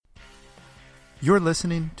You're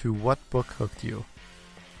listening to What Book Hooked You?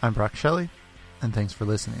 I'm Brock Shelley, and thanks for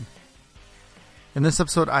listening. In this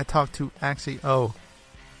episode, I talked to Axie Oh,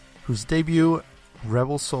 whose debut,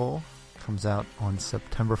 Rebel Soul, comes out on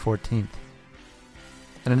September 14th.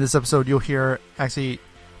 And in this episode, you'll hear Axie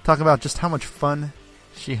talk about just how much fun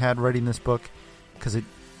she had writing this book, because it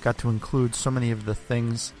got to include so many of the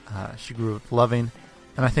things she grew up loving.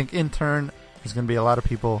 And I think, in turn, there's going to be a lot of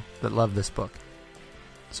people that love this book.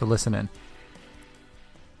 So listen in.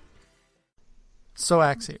 So,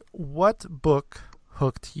 Axie, what book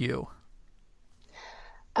hooked you?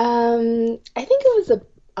 I think it was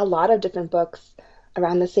a lot of different books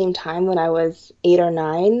around the same time when I was 8 or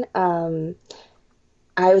 9.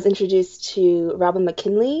 I was introduced to Robin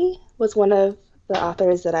McKinley, was one of the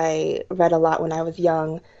authors that I read a lot when I was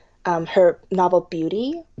young. Her novel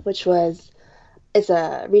Beauty, it's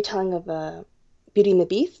a retelling of Beauty and the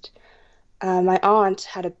Beast. My aunt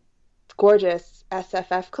had a gorgeous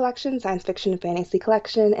SFF collection, science fiction and fantasy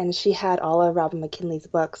collection, and she had all of Robin McKinley's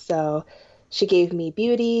books. So she gave me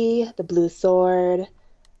Beauty, The Blue Sword,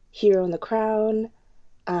 Hero and the Crown.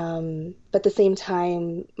 But at the same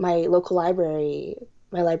time, my local library,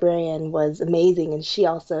 my librarian was amazing, and she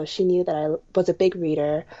knew that I was a big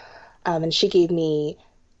reader, and she gave me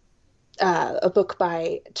a book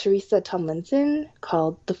by Teresa Tomlinson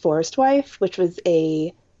called The Forest Wife, which was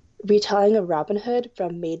a retelling of Robin Hood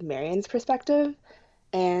from Maid Marian's perspective.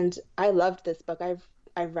 And I loved this book.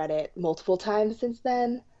 I've read it multiple times since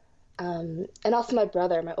then. And also my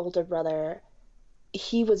older brother,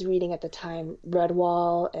 he was reading at the time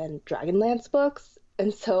Redwall and Dragonlance books,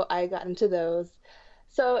 and so I got into those.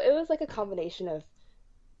 So it was like a combination of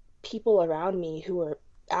people around me who were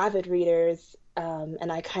avid readers,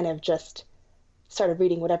 and I kind of just started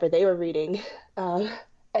reading whatever they were reading.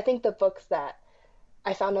 I think the books that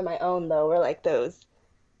I found on my own, though, were like those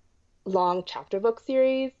long chapter book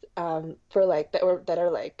series that are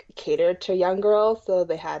like catered to young girls. So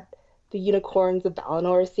they had the Unicorns of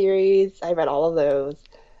Valinor series. I read all of those.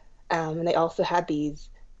 And they also had these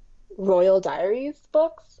Royal Diaries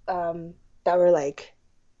books that were like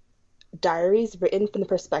diaries written from the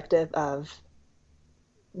perspective of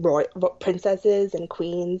princesses and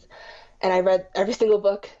queens. And I read every single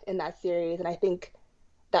book in that series, and I think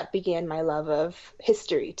that began my love of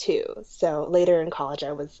history too. So later in college,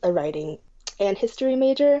 I was a writing and history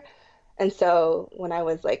major. And so when I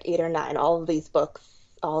was like 8 or 9, all of these books,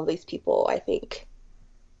 all of these people, I think,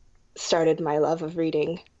 started my love of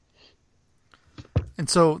reading. And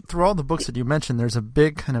so through all the books that you mentioned, there's a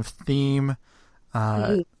big kind of theme,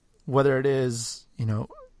 whether it is,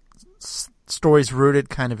 stories rooted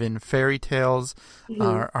kind of in fairy tales,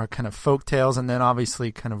 are kind of folk tales, and then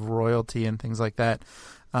obviously kind of royalty and things like that.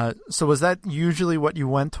 So was that usually what you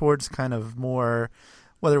went towards, kind of more,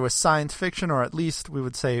 whether it was science fiction or at least we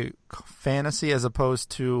would say fantasy, as opposed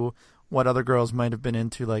to what other girls might have been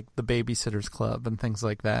into, like the Babysitter's Club and things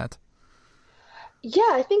like that?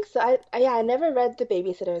 Yeah, I think so. I never read The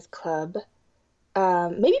Babysitter's Club.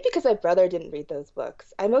 Maybe because my brother didn't read those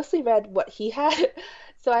books. I mostly read what he had.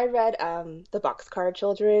 So I read The Boxcar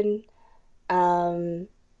Children.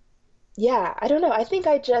 Yeah, I don't know. I think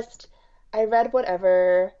I read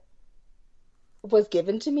whatever was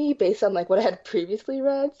given to me based on like what I had previously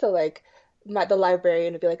read. So like the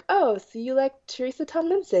librarian would be like, "Oh, so you like Teresa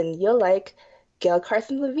Tomlinson? You'll like Gail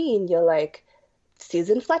Carson Levine. You'll like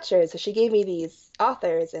Susan Fletcher." So she gave me these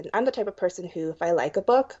authors, and I'm the type of person who, if I like a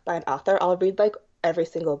book by an author, I'll read like every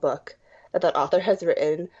single book that author has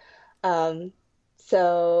written.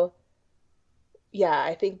 So yeah,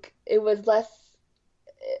 I think it was less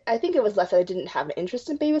that I didn't have an interest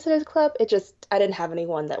in Babysitter's Club. I didn't have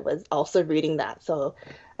anyone that was also reading that, so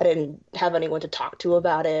I didn't have anyone to talk to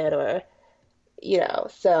about it, or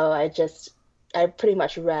so I pretty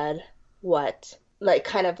much read what, like,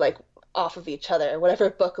 kind of like off of each other.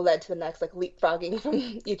 Whatever book led to the next, like leapfrogging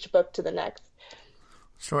from each book to the next.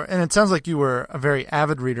 Sure. And it sounds like you were a very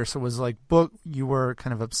avid reader, so it was like you were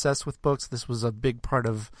kind of obsessed with books. This was a big part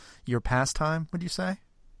of your pastime, would you say?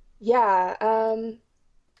 Yeah,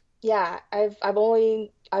 yeah, I've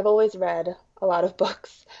always read a lot of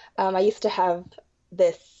books. I used to have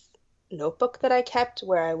this notebook that I kept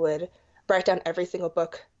where I would write down every single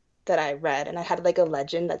book that I read, and I had like a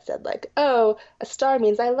legend that said like, "Oh, a star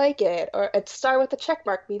means I like it," or "A star with a check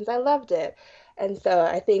mark means I loved it." And so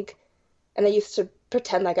I used to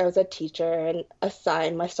pretend like I was a teacher and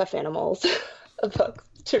assign my stuffed animals books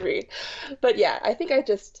to read. But yeah, I think I've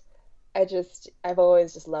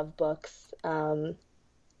always just loved books,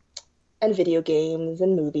 and video games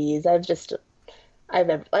and movies. I've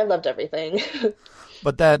loved everything.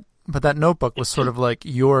 But that but that notebook was sort of like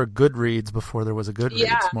your Goodreads before there was a Yeah,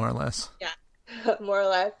 Goodreads, more or less. yeah, more or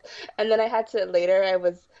less. And then I had to later, I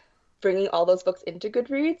was bringing all those books into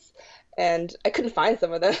Goodreads, and I couldn't find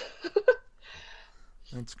some of them.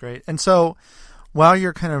 That's great. And so while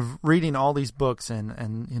you're kind of reading all these books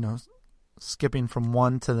and skipping from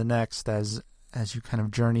one to the next as you kind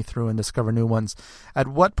of journey through and discover new ones, at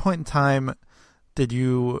what point in time did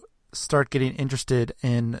you start getting interested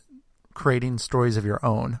in creating stories of your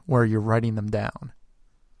own where you're writing them down?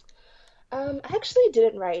 I actually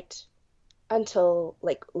didn't write until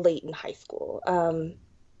like late in high school.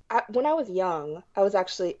 When I was young, I was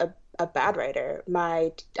actually a bad writer.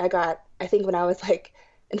 I think when I was like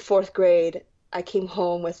in fourth grade, I came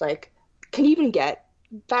home with like, can you even get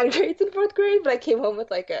bad grades in fourth grade? But I came home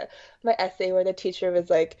with like my essay where the teacher was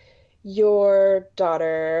like, your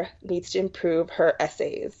daughter needs to improve her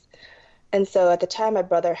essays. And so at the time, my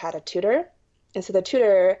brother had a tutor. And so the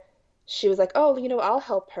tutor, she was like, oh, I'll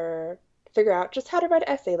help her figure out just how to write an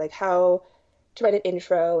essay, like how to write an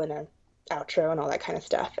intro and an outro and all that kind of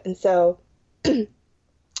stuff. And so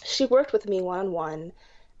she worked with me one on one,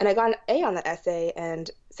 and I got an A on that essay. And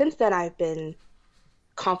since then, I've been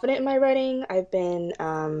confident in my writing.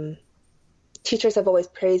 Teachers have always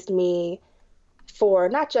praised me for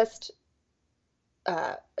not just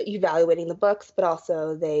evaluating the books, but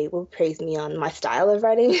also they will praise me on my style of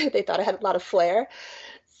writing. They thought I had a lot of flair.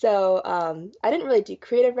 So I didn't really do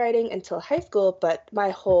creative writing until high school, but my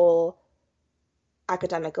whole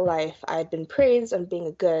academic life, I had been praised on being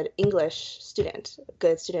a good English student, a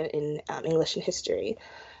good student in English and history.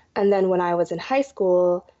 And then when I was in high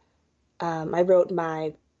school, I wrote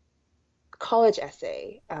my college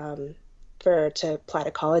essay to apply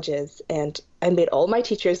to colleges, and I made all my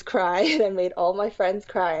teachers cry, and I made all my friends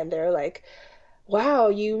cry, and they're like, "Wow,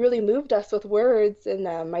 you really moved us with words." And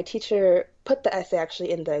my teacher put the essay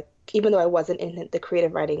actually even though I wasn't in the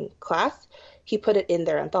creative writing class, he put it in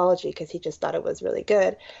their anthology because he just thought it was really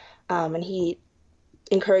good, and he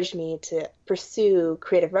encouraged me to pursue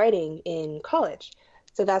creative writing in college.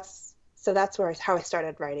 So that's how I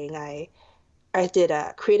started writing. I did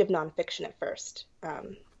creative nonfiction at first,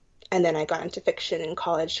 and then I got into fiction in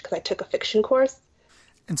college because I took a fiction course.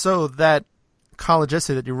 And so that college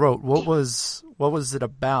essay that you wrote, what was it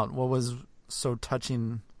about? What was so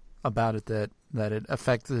touching about it that it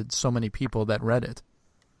affected so many people that read it?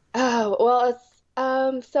 Oh, well,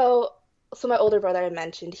 so my older brother I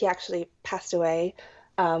mentioned, he actually passed away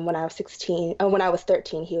when I was 16. When I was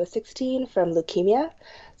 13, he was 16 from leukemia.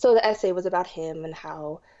 So the essay was about him and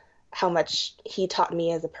how much he taught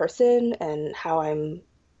me as a person and how I'm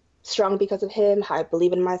strong because of him, how I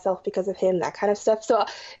believe in myself because of him, that kind of stuff. So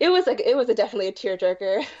it was definitely a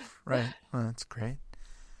tearjerker. Right. Well, that's great.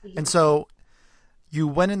 And Mhm. so you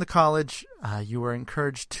went into college. You were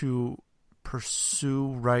encouraged to pursue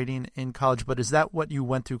writing in college, but is that what you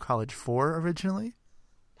went to college for originally?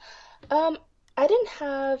 Um, I didn't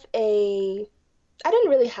have I didn't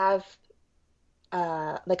really have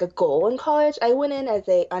like a goal in college. I went in as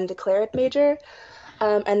a undeclared major,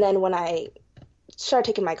 and then when I started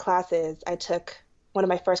taking my classes, I took one of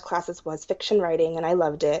my first classes was fiction writing, and I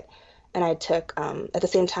loved it. And I took at the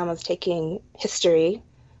same time I was taking history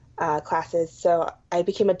classes, so I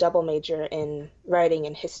became a double major in writing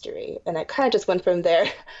and history, and I kind of just went from there.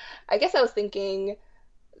 I guess I was thinking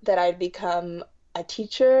that I'd become a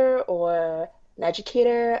teacher or an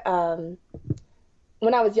educator.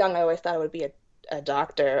 When I was young, I always thought I would be a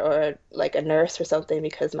doctor or like a nurse or something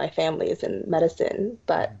because my family is in medicine.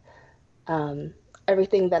 But um,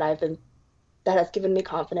 everything that has given me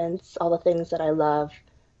confidence, all the things that I love,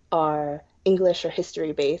 are English or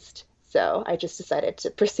history based. So I just decided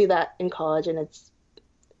to pursue that in college, and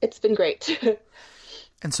it's been great.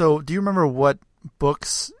 And so do you remember what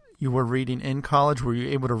books you were reading in college? Were you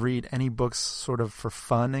able to read any books sort of for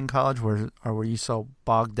fun in college, or were you so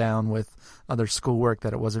bogged down with other schoolwork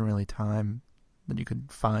that it wasn't really time that you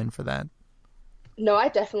could find for that? No, I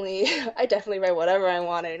definitely read whatever I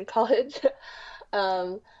wanted in college.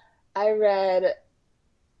 Um, I read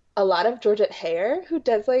a lot of Georgette Heyer, who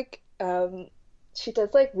does she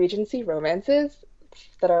does like Regency romances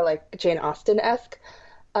that are like Jane Austen-esque.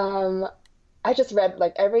 Um, I just read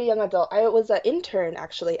like every young adult. I was an intern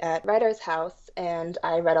actually at Writer's House, and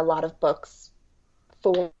I read a lot of books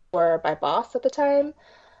for my boss at the time.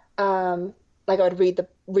 Like I would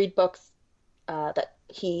read books that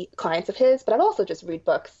he clients of his, but I'd also just read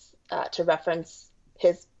books to reference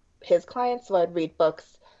his clients. So I'd read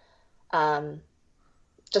books um,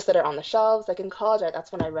 just that are on the shelves. Like in college,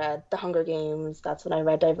 that's when I read The Hunger Games. That's when I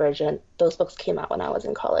read Divergent. Those books came out when I was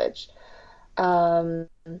in college. Um,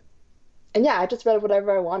 And yeah, I just read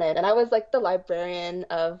whatever I wanted. And I was like the librarian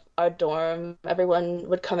of our dorm. Everyone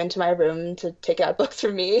would come into my room to take out books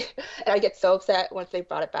for me. And I'd get so upset once they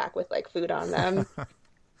brought it back with like food on them.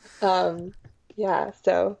 Um, yeah,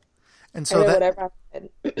 so And I so read that whatever I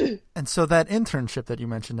wanted. and so that internship that you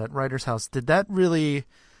mentioned at Writer's House, did that really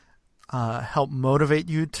help motivate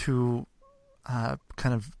you to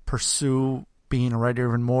kind of pursue being a writer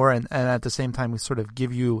even more, and at the same time, we sort of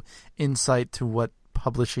give you insight to what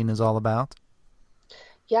publishing is all about?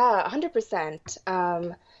 Yeah, 100%.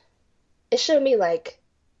 It showed me like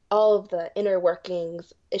all of the inner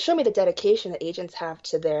workings. It showed me the dedication that agents have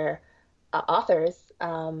to their authors.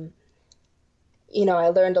 I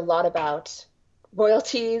learned a lot about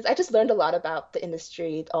royalties. I just learned a lot about the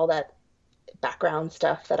industry, all that background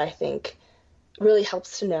stuff that I think really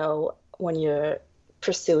helps to know when you're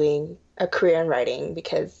pursuing a career in writing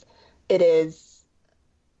because it is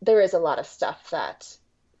there is a lot of stuff that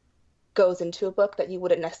goes into a book that you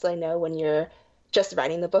wouldn't necessarily know when you're just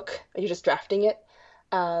writing the book or you're just drafting it.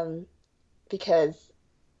 Um, because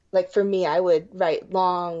like for me, I would write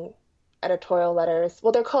long editorial letters.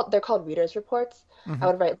 Well, they're called readers reports. I Hmm.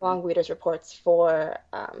 would write long readers reports for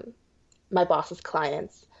my boss's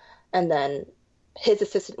clients, and then his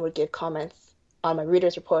assistant would give comments on my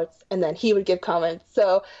readers reports, and then he would give comments.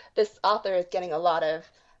 So this author is getting a lot of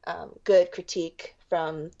good critique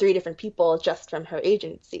from three different people just from her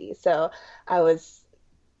agency. So I was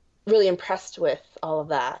really impressed with all of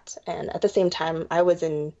that, and at the same time, I was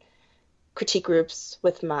in critique groups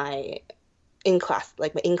with my in class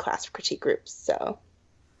critique groups. So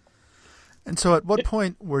And so, at what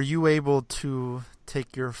point were you able to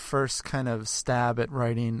take your first kind of stab at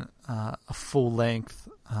writing a full length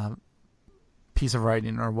piece of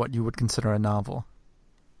writing, or what you would consider a novel?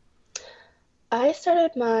 I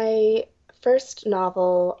started my first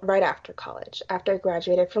novel right after college. After I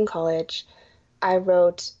graduated from college, I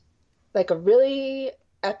wrote like a really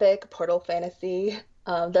epic portal fantasy.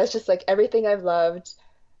 That's just like everything I've loved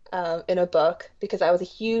in a book because I was a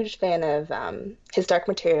huge fan of his Dark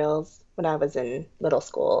Materials when I was in middle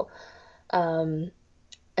school. Um,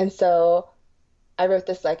 and so I wrote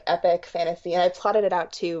this like epic fantasy and I plotted it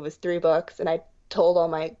out too. It was 3 books and I told all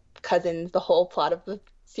my cousins the whole plot of the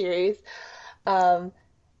series. Um,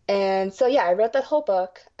 and so yeah, I wrote that whole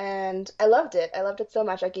book and I loved it. I loved it so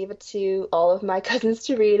much. I gave it to all of my cousins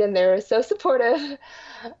to read and they were so supportive.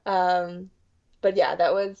 Um, but yeah,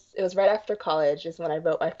 it was right after college is when I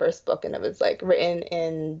wrote my first book and it was like written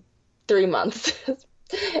in 3 months and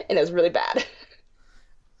it was really bad.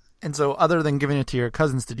 And so, other than giving it to your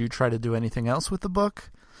cousins, did you try to do anything else with the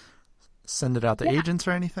book? Send it out to Yeah, agents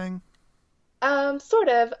or anything? sort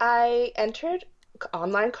of. I entered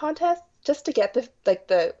online contests just to get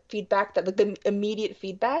the feedback that like the immediate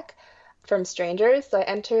feedback from strangers. So I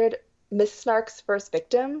entered Miss Snark's First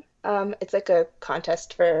Victim. It's like a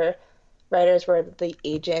contest for writers where the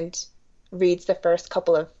agent reads the first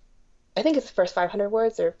couple of, I think it's the first 500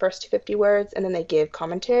 words or first 250 words, and then they give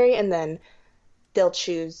commentary, and then they'll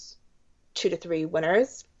choose 2 to 3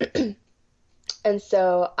 winners. And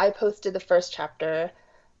so I posted the first chapter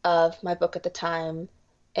of my book at the time,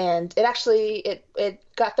 and it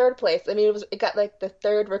got third place. I mean, it got like the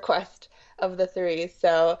third request of the three,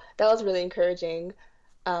 so that was really encouraging.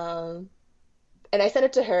 Um, and I sent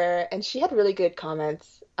it to her, and she had really good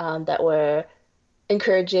comments that were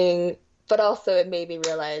encouraging, but also it made me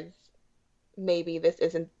realize maybe this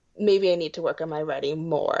isn't. Maybe I need to work on my writing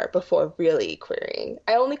more before really querying.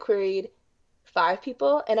 I only queried 5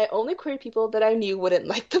 people, and I only queried people that I knew wouldn't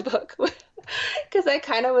like the book because I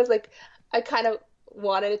kind of was like, I kind of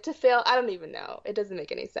wanted it to fail. I don't even know. It doesn't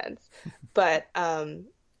make any sense. But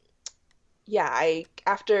yeah, I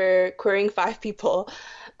after querying 5 people,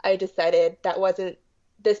 I decided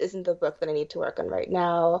this isn't the book that I need to work on right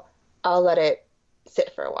now. I'll let it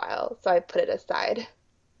sit for a while. So I put it aside.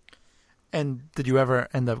 And did you ever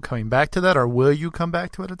end up coming back to that, or will you come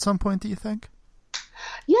back to it at some point, do you think?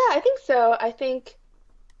 Yeah, I think so. I think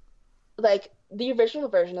like the original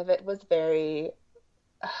version of it was very,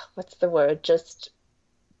 what's the word? Just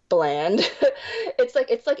bland. It's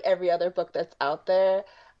like every other book that's out there.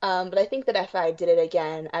 But I think that if I did it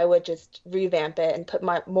again, I would just revamp it and put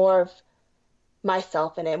my more of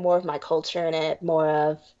myself in it, more of my culture in it, more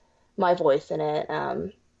of my voice in it.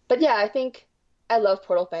 But yeah, I think I love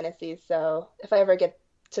Portal Fantasies, so if I ever get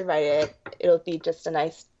to write it, it'll be just a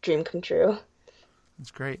nice dream come true.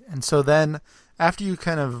 That's great. And so then, after you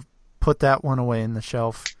kind of put that one away in the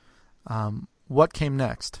shelf, what came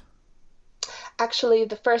next? Actually,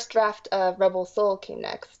 the first draft of Rebel Soul came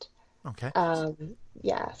next. Okay.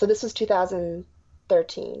 Yeah, so this was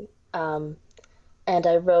 2013. And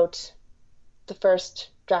I wrote. the first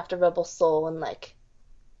draft of Rebel Soul in like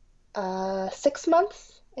 6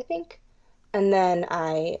 months, I think. And then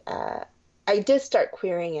I did start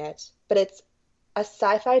querying it, but it's a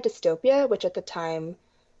sci-fi dystopia, which at the time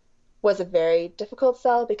was a very difficult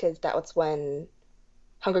sell because that was when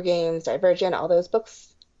Hunger Games, Divergent, all those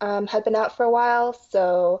books had been out for a while.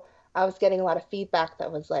 So I was getting a lot of feedback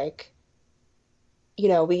that was like,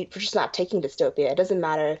 we're just not taking dystopia. It doesn't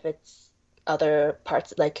matter if it's other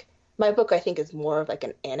parts. Like my book, I think, is more of like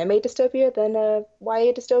an anime dystopia than a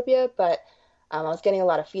YA dystopia. But I was getting a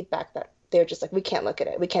lot of feedback that they were just like, we can't look at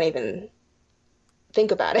it. We can't even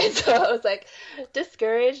think about it. So I was like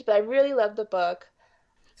discouraged, but I really loved the book.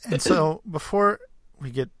 And so before we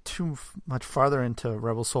get too much farther into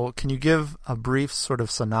Rebel Soul, can you give a brief sort of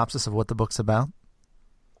synopsis of what the book's about?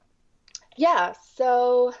 Yeah,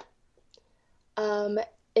 so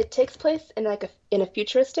it takes place in in a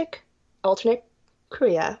futuristic alternate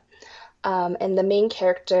Korea. And the main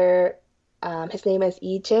character, his name is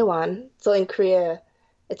Lee Jae-won. So in Korea,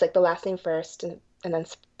 it's like the last name first and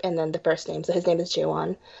then the first name. So his name is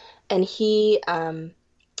Jae-won. And he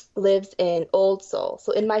lives in Old Seoul.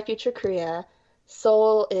 So in my future Korea,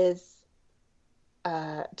 Seoul is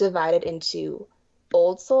divided into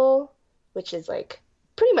Old Seoul, which is like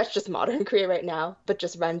pretty much just modern Korea right now, but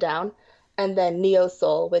just run down, and then Neo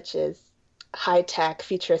Seoul, which is high tech,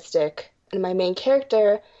 futuristic. And my main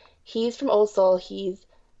character, he's from Old Seoul. He's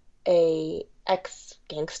a ex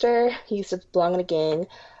gangster. He used to belong in a gang,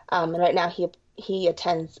 and right now he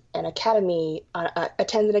attends an academy on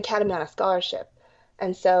a scholarship.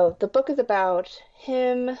 And so the book is about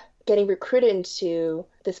him getting recruited into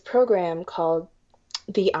this program called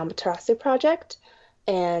the Amaterasu Project.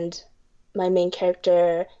 And my main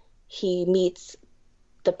character, he meets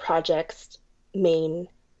the project's main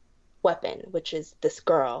weapon, which is this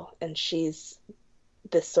girl. And she's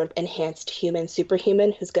this sort of enhanced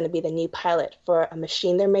superhuman, who's going to be the new pilot for a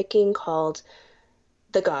machine they're making called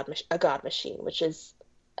a God machine, which is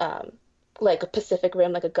like a Pacific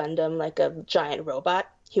Rim, like a Gundam, like a giant robot,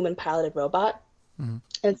 human piloted robot. Mm-hmm.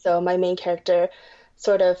 And so my main character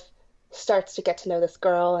sort of starts to get to know this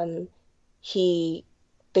girl, and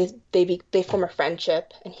they form a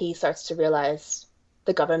friendship, and he starts to realize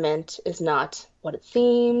the government is not what it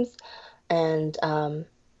seems, and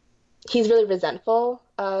he's really resentful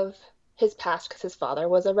of his past because his father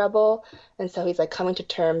was a rebel, and so he's like coming to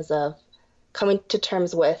terms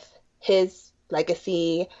with his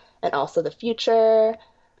legacy and also the future.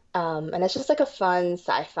 And it's just like a fun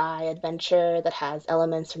sci-fi adventure that has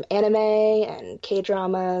elements from anime and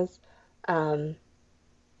K-dramas. And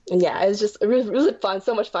yeah, it was really fun,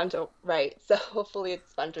 so much fun to write. So hopefully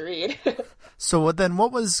it's fun to read. So then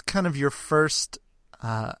what was kind of your first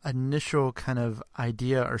initial kind of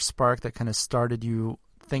idea or spark that kind of started you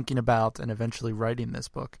thinking about and eventually writing this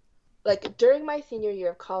book? Like during my senior year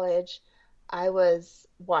of college, I was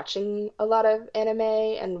watching a lot of anime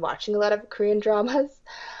and watching a lot of Korean dramas.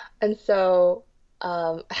 And so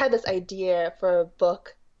I had this idea for a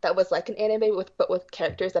book that was like an anime but with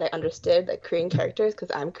characters that I understood, like Korean characters,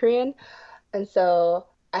 because I'm Korean. And so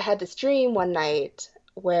I had this dream one night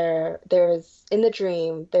where in the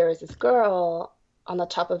dream, there was this girl on the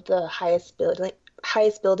top of the highest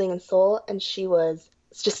building in Seoul, and she was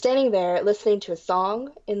just standing there listening to a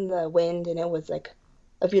song in the wind, and it was like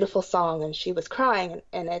a beautiful song, and she was crying,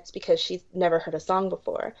 and it's because she's never heard a song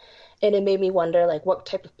before. And it made me wonder, like, what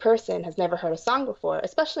type of person has never heard a song before,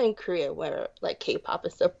 especially in Korea where like K-pop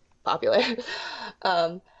is so popular.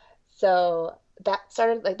 So that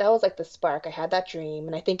was like the spark. I had that dream,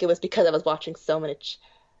 and I think it was because I was watching so much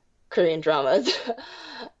Korean dramas.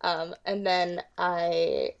 And then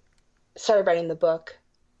I started writing the book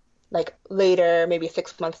like later, maybe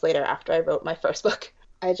 6 months later after I wrote my first book.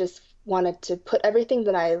 I just wanted to put everything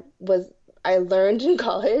that I learned in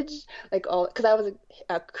college, like because I was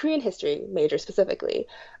a Korean history major specifically.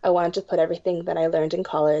 I wanted to put everything that I learned in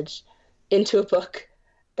college into a book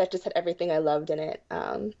that just had everything I loved in it.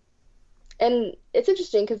 And it's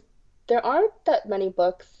interesting because there aren't that many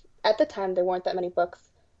books, at the time there weren't that many books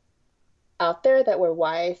out there that were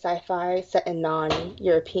YA sci-fi set in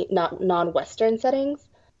non-European, non-Western settings.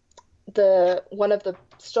 One of the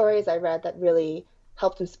stories I read that really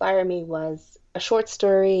helped inspire me was a short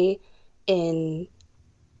story in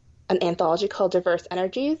an anthology called Diverse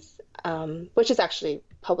Energies, which is actually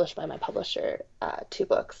published by my publisher, 2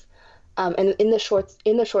 books. And in the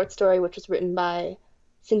short story, which was written by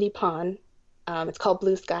Cindy Pon, it's called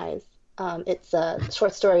Blue Skies. It's a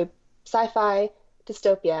short story sci-fi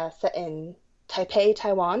dystopia set in Taipei,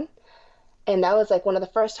 Taiwan. And that was like one of the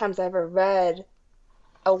first times I ever read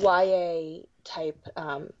a YA type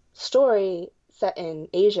story set in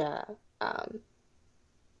Asia,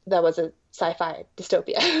 that was a sci-fi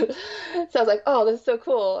dystopia. So I was like, oh, this is so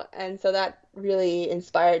cool. And so that really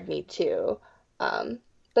inspired me too. Um,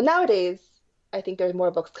 but nowadays, I think there's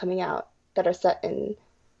more books coming out that are set in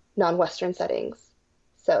non-Western settings.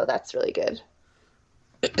 So that's really good.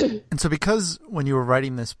 And so because when you were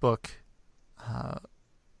writing this book, uh,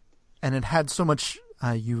 and it had so much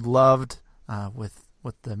you loved with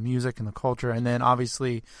the music and the culture, and then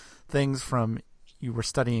obviously things from you were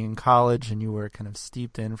studying in college and you were kind of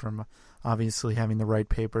steeped in from obviously having the right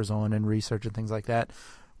papers on and research and things like that.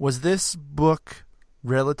 Was this book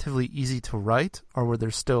relatively easy to write, or were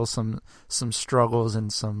there still some struggles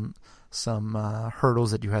and some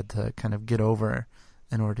hurdles that you had to kind of get over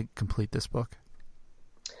in order to complete this book?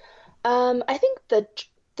 I think the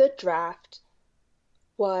draft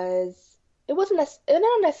was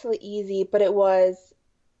not necessarily easy, but it was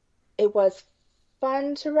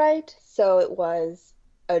fun to write, so it was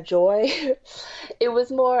a joy. It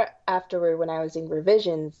was more afterward when I was doing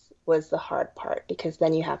revisions was the hard part because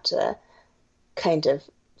then you have to kind of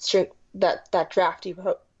shrink that draft you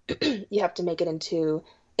wrote. You have to make it into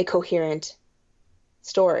a coherent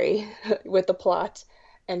story with a plot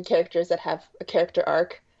and characters that have a character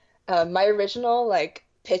arc. My original like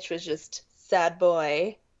pitch was just sad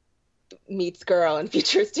boy meets girl in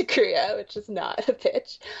futuristic Korea, which is not a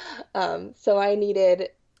pitch. So I needed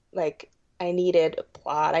a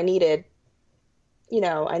plot. I needed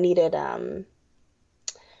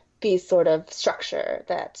these sort of structure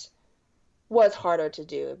that was harder to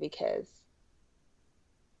do because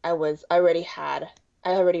I already had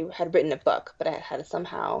written a book, but I had to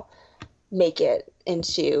somehow make it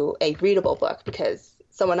into a readable book because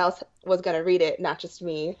someone else was going to read it, not just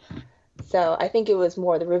me. So I think it was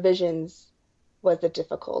more the revisions was the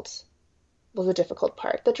difficult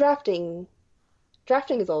part. The drafting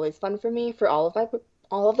is always fun for me for all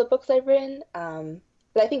of the books I've written.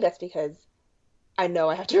 But I think that's because I know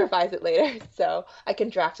I have to revise it later, so I can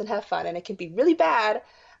draft and have fun, and it can be really bad.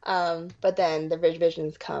 But then the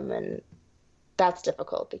revisions come, and that's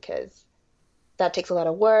difficult because that takes a lot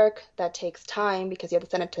of work. That takes time because you have to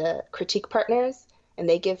send it to critique partners, and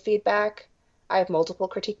they give feedback. I have multiple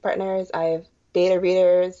critique partners. I have beta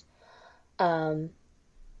readers. And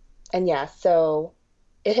yeah, so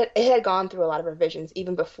it had gone through a lot of revisions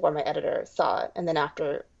even before my editor saw it. And then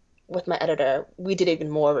after, with my editor, we did even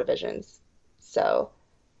more revisions. So,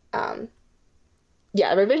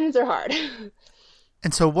 yeah, revisions are hard.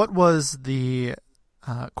 And so what was the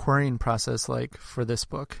querying process like for this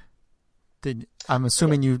book? I'm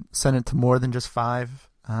assuming you sent it to more than just 5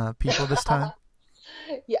 people this time?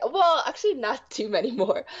 Yeah, well, actually not too many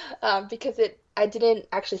more, because I didn't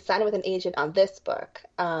actually sign with an agent on this book.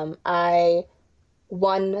 I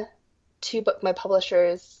won my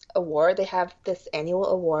publisher's award. They have this annual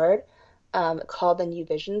award called the New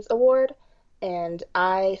Visions Award, and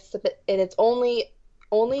it's only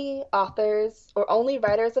authors or only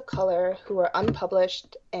writers of color who are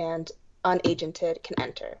unpublished and unagented can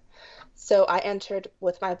enter. So I entered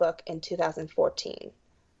with my book in 2014.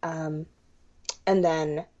 And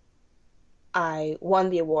then I won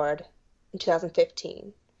the award in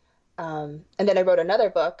 2015. And then I wrote another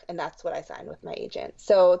book, and that's what I signed with my agent.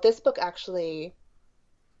 So this book actually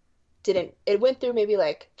it went through maybe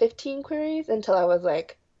like 15 queries until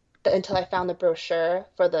until I found the brochure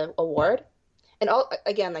for the award. And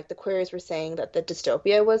again, like the queries were saying that the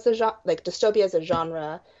dystopia was dystopia as a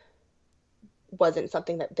genre wasn't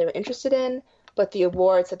something that they were interested in, but the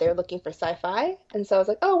award said they were looking for sci-fi, and so I was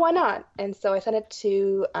like, oh, why not? And so I sent it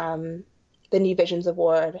to the New Visions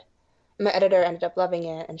Award. My editor ended up loving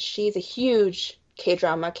it, and she's a huge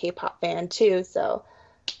K-drama, K-pop fan too, so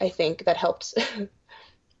I think that helped.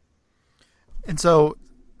 And so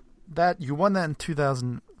that you won that in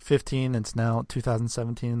 2015. It's now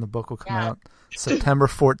 2017, and the book will come out September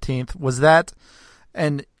 14th. Was that,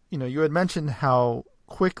 and you had mentioned how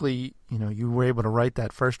quickly you were able to write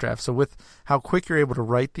that first draft. So with how quick you're able to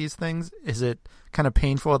write these things, is it kind of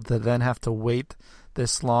painful to then have to wait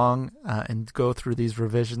this long and go through these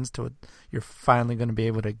revisions till you're finally going to be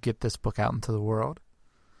able to get this book out into the world?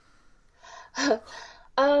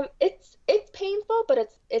 It's painful, but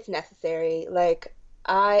it's necessary. Like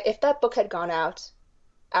if that book had gone out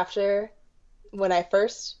after when I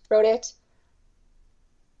first wrote it,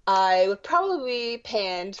 I would probably be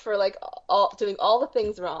panned for doing all the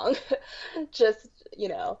things wrong. Just,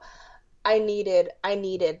 I needed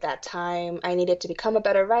that time. I needed to become a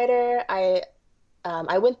better writer. I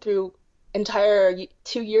went through entire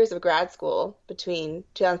 2 years of grad school between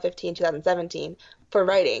 2015 2017 for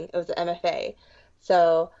writing. It was an MFA.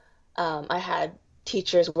 So I had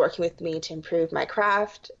teachers working with me to improve my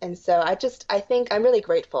craft. And so I think I'm really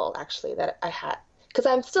grateful actually that I had, because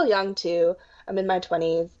I'm still young too. I'm in my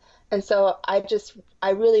 20s. And so I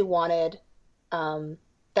really wanted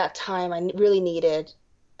that time. I really needed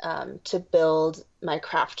to build my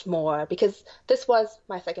craft more because this was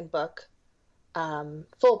my second book,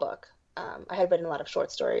 full book. I had written a lot of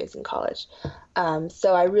short stories in college.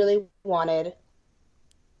 So I really wanted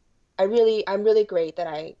I'm really great that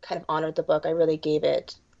I kind of honored the book. I really gave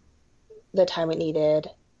it the time it needed,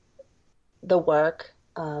 the work,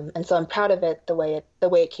 and so I'm proud of it the way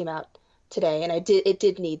it came out today. And it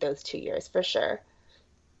did need those 2 years for sure.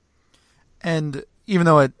 And even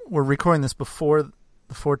though we're recording this before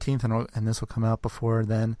the 14th, and this will come out before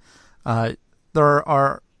then, there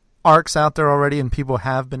are arcs out there already, and people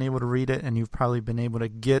have been able to read it, and you've probably been able to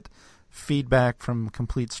get feedback from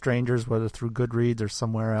complete strangers, whether through Goodreads or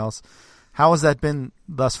somewhere else. How has that been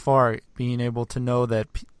thus far, being able to know that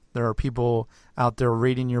there are people out there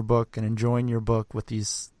reading your book and enjoying your book with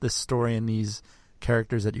this story and these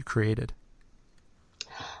characters that you created?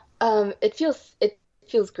 It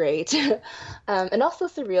feels great, and also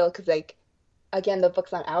surreal because like again the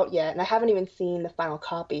book's not out yet, and I haven't even seen the final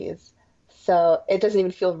copies, so it doesn't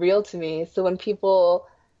even feel real to me. So when people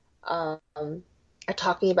um, are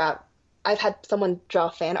talking about, I've had someone draw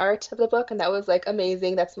fan art of the book, and that was like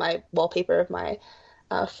amazing. That's my wallpaper of my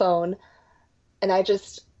phone, and I'm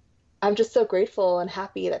just so grateful and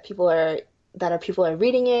happy that people are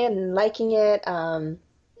reading it and liking it.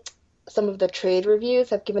 Some of the trade reviews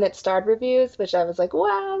have given it starred reviews, which I was like,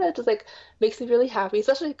 wow, that just like makes me really happy,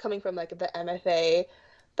 especially coming from like the MFA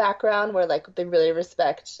background where like they really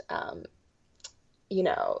respect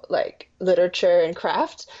like literature and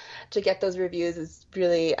craft. To get those reviews is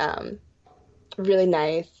really really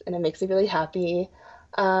nice, and it makes me really happy.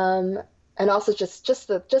 Um, and also just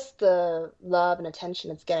the love and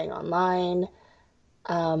attention it's getting online,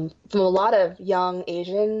 from a lot of young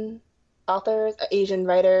Asian authors, Asian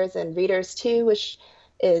writers and readers too, which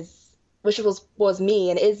was me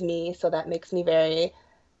and is me. So that makes me very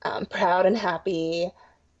proud and happy.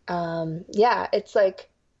 Yeah, it's like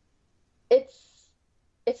it's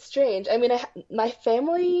it's strange. I mean, my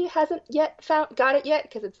family hasn't yet got it yet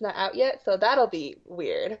because it's not out yet. So that'll be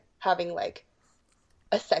weird having like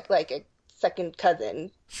a second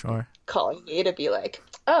cousin Sure. calling me to be like,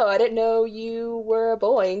 "Oh, I didn't know you were a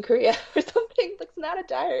boy in Korea," or something. Like, it's not a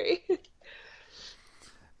diary.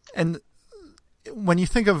 And when you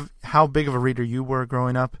think of how big of a reader you were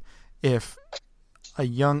growing up, if a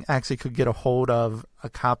young Axie could get a hold of a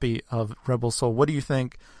copy of Rebel Soul, what do you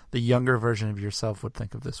think the younger version of yourself would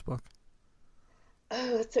think of this book?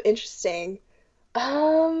 Oh, that's so interesting.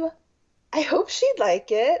 Um, I hope she'd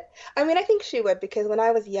like it. I mean, I think she would because when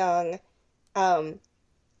I was young, um,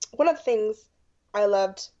 one of the things I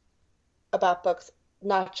loved about books,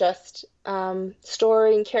 not just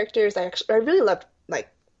story and characters, I really loved like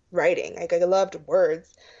writing. Like I loved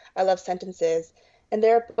words. I love sentences. And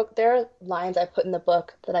there are lines I put in the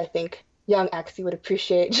book that I think young Axie would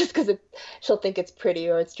appreciate just because she'll think it's pretty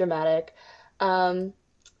or it's dramatic. Um,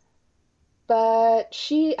 but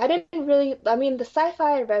I didn't really, I mean, the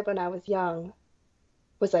sci-fi I read when I was young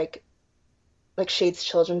was like Shade's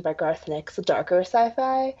Children by Garth Nix, the darker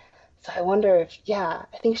sci-fi. So I wonder if, yeah,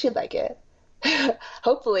 I think she'd like it.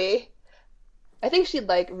 Hopefully. I think she'd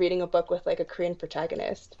like reading a book with like a Korean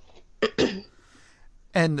protagonist.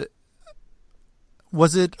 And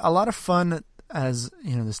was it a lot of fun as,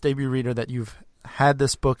 this debut reader that you've had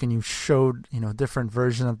this book and you showed, a different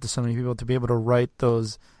version of to so many people to be able to write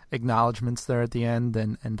those acknowledgments there at the end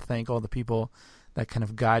and thank all the people that kind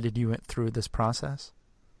of guided you through this process?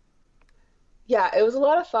 Yeah, it was a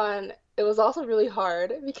lot of fun. It was also really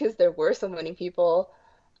hard because there were so many people.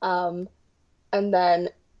 Um, and then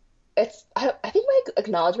I think my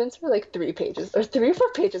acknowledgments were like 3 pages or 3 or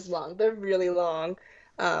 4 pages long. They're really long.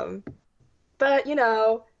 Um, but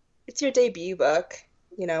it's your debut book.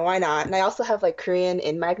 Why not? And I also have like Korean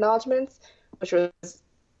in my acknowledgments, which was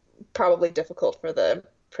probably difficult for the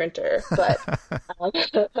printer, but um,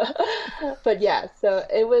 but yeah. So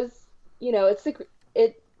it was,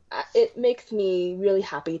 it it makes me really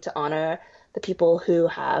happy to honor the people who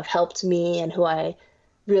have helped me and who I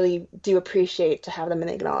really do appreciate to have them in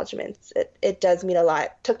the acknowledgments. It does mean a lot.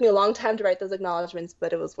 It took me a long time to write those acknowledgments,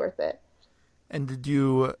 but it was worth it. And did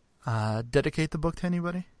you dedicate the book to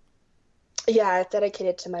anybody? Yeah, it's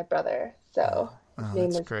dedicated to my brother. So his Oh, name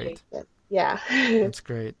that's is great. Jason. Yeah. That's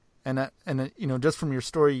great. And just from your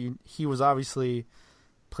story, he was obviously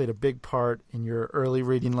played a big part in your early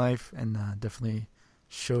reading life and definitely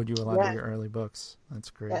showed you a lot of Yeah. your early books. That's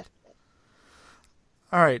great. Yes.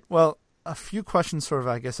 All right. Well, a few questions sort of,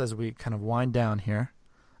 I guess, as we kind of wind down here.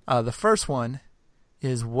 The first one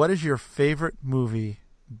is, what is your favorite movie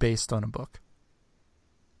based on a book?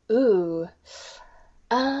 Ooh.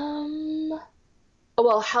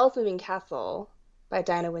 Well, Howl's Moving Castle by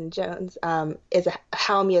Dinah Wynne Jones is a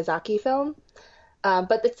Hayao Miyazaki film,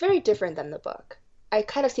 but it's very different than the book. I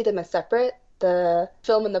kind of see them as separate, the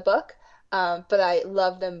film and the book, but I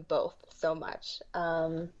love them both so much.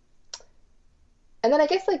 And then I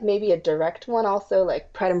guess like maybe a direct one also,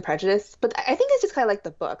 like Pride and Prejudice, but I think it's just kind of like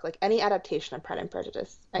the book, like any adaptation of Pride and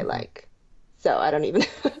Prejudice I like. So I don't even.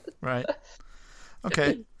 Right.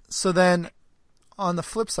 Okay. So then on the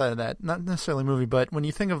flip side of that, not necessarily a movie, but when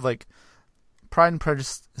you think of like Pride and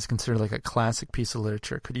Prejudice is considered like a classic piece of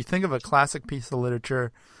literature. Could you think of a classic piece of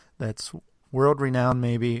literature that's world renowned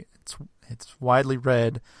maybe, it's widely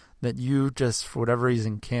read, that you just for whatever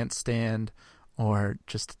reason can't stand or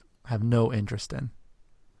just have no interest in?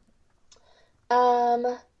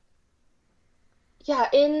 Yeah,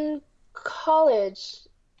 in college,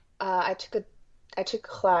 I took a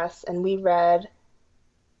class and we read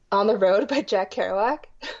On the Road by Jack Kerouac.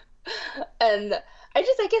 And I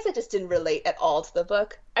guess I just didn't relate at all to the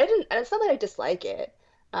book. It's not that I dislike it.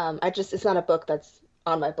 It's not a book that's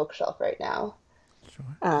on my bookshelf right now. Sure.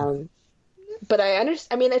 But I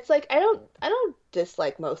understand. I mean, it's like I don't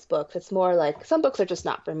dislike most books. It's more like some books are just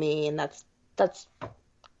not for me, and that's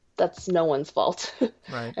no one's fault.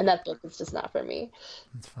 Right. And that book is just not for me.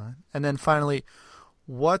 That's fine. And then finally,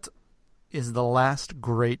 what is the last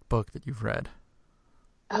great book that you've read?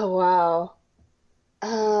 Oh wow.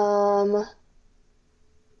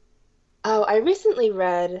 I recently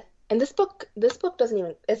read, and this book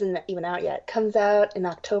isn't even out yet. It comes out in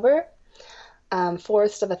October.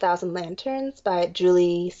 Forest of a Thousand Lanterns by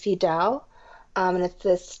Julie C. Dow. And it's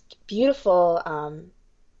this beautiful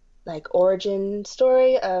like origin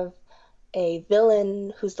story of a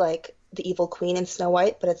villain who's like the evil queen in Snow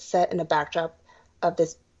White, but it's set in a backdrop of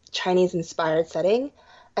this Chinese inspired setting.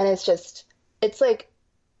 And it's like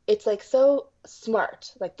so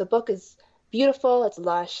smart. Like the book is beautiful, it's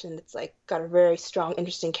lush, and it's like got a very strong,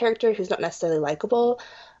 interesting character who's not necessarily likable.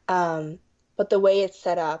 But the way it's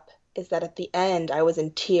set up is that at the end I was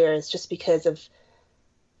in tears just because of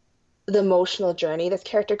the emotional journey this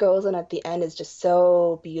character goes on. At the end is just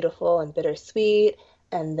so beautiful and bittersweet,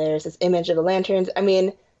 and there's this image of the lanterns. I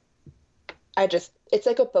mean, it's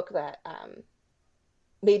like a book that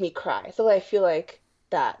made me cry. So I feel like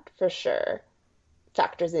that for sure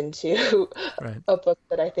factors into Right. a book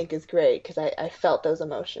that I think is great because I felt those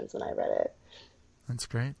emotions when I read it. That's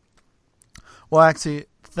great. Well, Axie,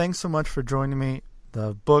 thanks so much for joining me.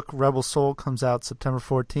 The book Rebel Soul comes out September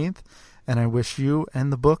 14th, and I wish you and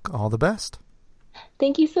the book all the best.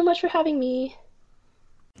 Thank you so much for having me.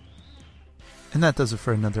 And that does it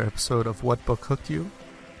for another episode of What Book Hooked You.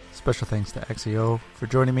 Special thanks to Axie Oh for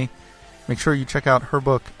joining me. Make sure you check out her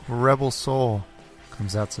book Rebel Soul.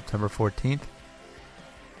 Comes out September 14th.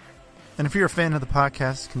 And if you're a fan of the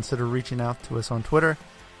podcast, consider reaching out to us on Twitter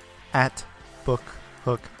at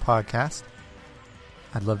BookHookPodcast.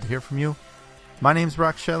 I'd love to hear from you. My name's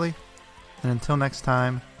Brock Shelley, and until next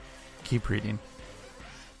time, keep reading.